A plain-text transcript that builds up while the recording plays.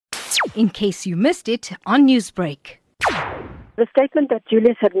in case you missed it on Newsbreak. The statement that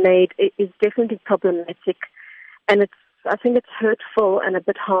Julius had made is definitely problematic, and I think it's hurtful and a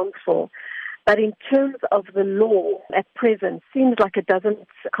bit harmful. But in terms of the law at present, seems like it doesn't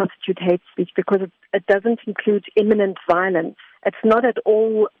constitute hate speech because it doesn't include imminent violence. It's not at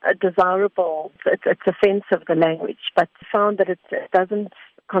all desirable. It's offensive, the language, but found that it doesn't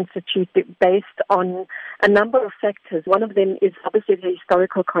constitute based on a number of factors. One of them is obviously the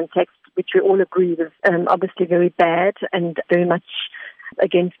historical context, which we all agree is obviously very bad and very much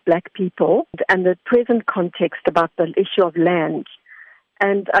against black people, and the present context about the issue of land.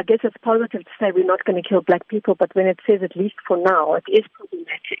 And I guess it's positive to say we're not going to kill black people, but when it says at least for now, it is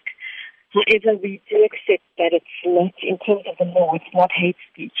problematic. However, we do accept that it's not, in terms of the law, it's not hate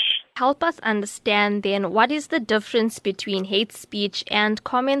speech. Help us understand then, what is the difference between hate speech and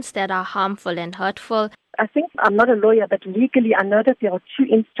comments that are harmful and hurtful? I think, I'm not a lawyer, but legally I know that there are two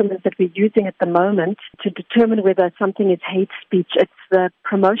instruments that we're using at the moment to determine whether something is hate speech. It's the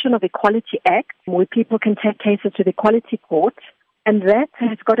Promotion of Equality Act, where people can take cases to the Equality Court. And that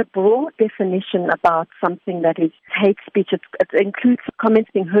has got a broad definition about something that is hate speech. It includes comments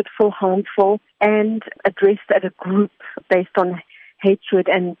being hurtful, harmful, and addressed at a group based on hatred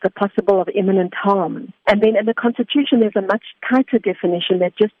and the possible of imminent harm. And then in the Constitution, there's a much tighter definition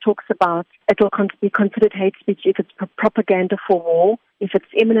that just talks about it will be considered hate speech if it's propaganda for war, if it's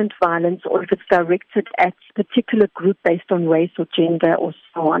imminent violence, or if it's directed at a particular group based on race or gender or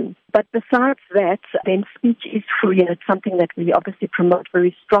so on. But besides that, then speech is free, and it's something that we obviously promote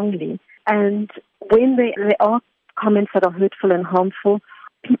very strongly. And when there are comments that are hurtful and harmful,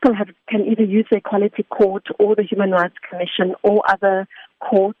 people can either use the Equality Court or the Human Rights Commission or other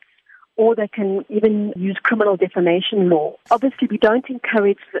courts, or they can even use criminal defamation law. Obviously, we don't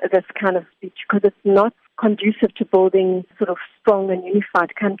encourage this kind of speech because it's not conducive to building sort of strong and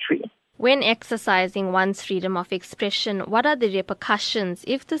unified country. When exercising one's freedom of expression, what are the repercussions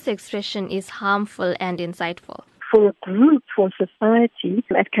if this expression is harmful and insightful? For a group, for society,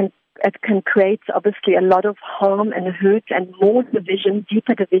 it can create obviously a lot of harm and hurt and more division,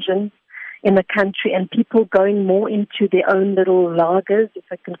 deeper divisions in the country, and people going more into their own little lagers, if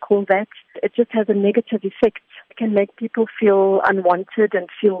I can call that. It just has a negative effect. It can make people feel unwanted and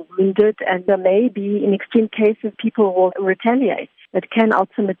feel wounded, and there may be, in extreme cases, people will retaliate. It can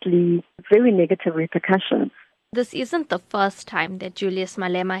ultimately have very negative repercussions. This isn't the first time that Julius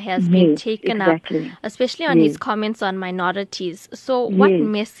Malema has been taken up, especially on his comments on minorities. So what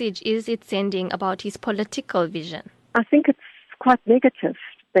message is it sending about his political vision? I think it's quite negative,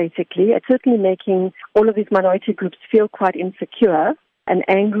 basically. It's certainly making all of these minority groups feel quite insecure and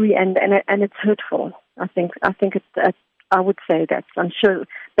angry, and it's hurtful. I think it's, I would say that. I'm sure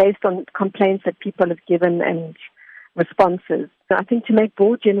based on complaints that people have given and responses. I think to make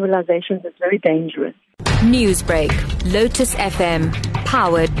broad generalizations is very dangerous. Newsbreak, Lotus FM,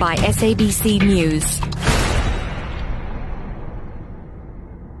 powered by SABC News.